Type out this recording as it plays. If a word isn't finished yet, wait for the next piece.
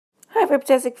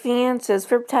Fantastic fans, it's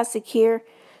Fantastic here.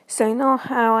 So you know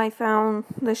how I found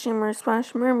the Shimmer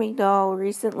Splash Mermaid doll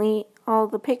recently, all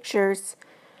the pictures.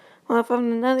 Well, I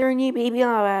found another new baby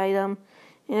doll item,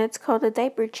 and it's called a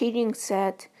diaper cheating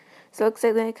set. So it looks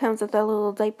like it comes with a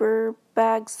little diaper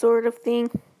bag sort of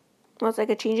thing. Looks like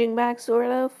a changing bag sort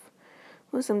of,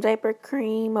 with some diaper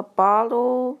cream, a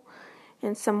bottle,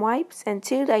 and some wipes, and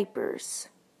 2 diapers.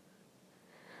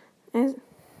 And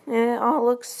it all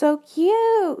looks so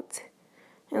cute.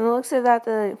 And it looks like that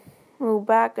the little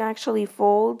bag actually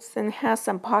folds and has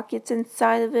some pockets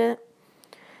inside of it.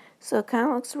 So it kind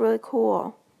of looks really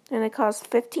cool. And it costs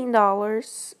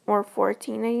 $15 or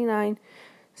 $14.99.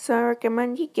 So I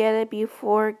recommend you get it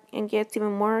before it gets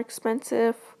even more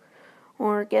expensive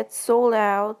or gets sold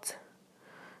out.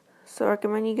 So I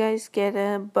recommend you guys get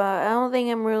it. But I don't think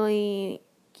I'm really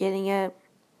getting it,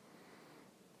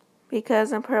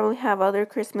 because I probably have other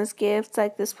Christmas gifts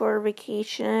like this for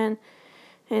vacation.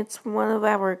 It's one of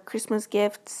our Christmas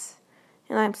gifts,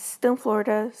 and I'm still in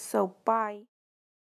Florida, so bye.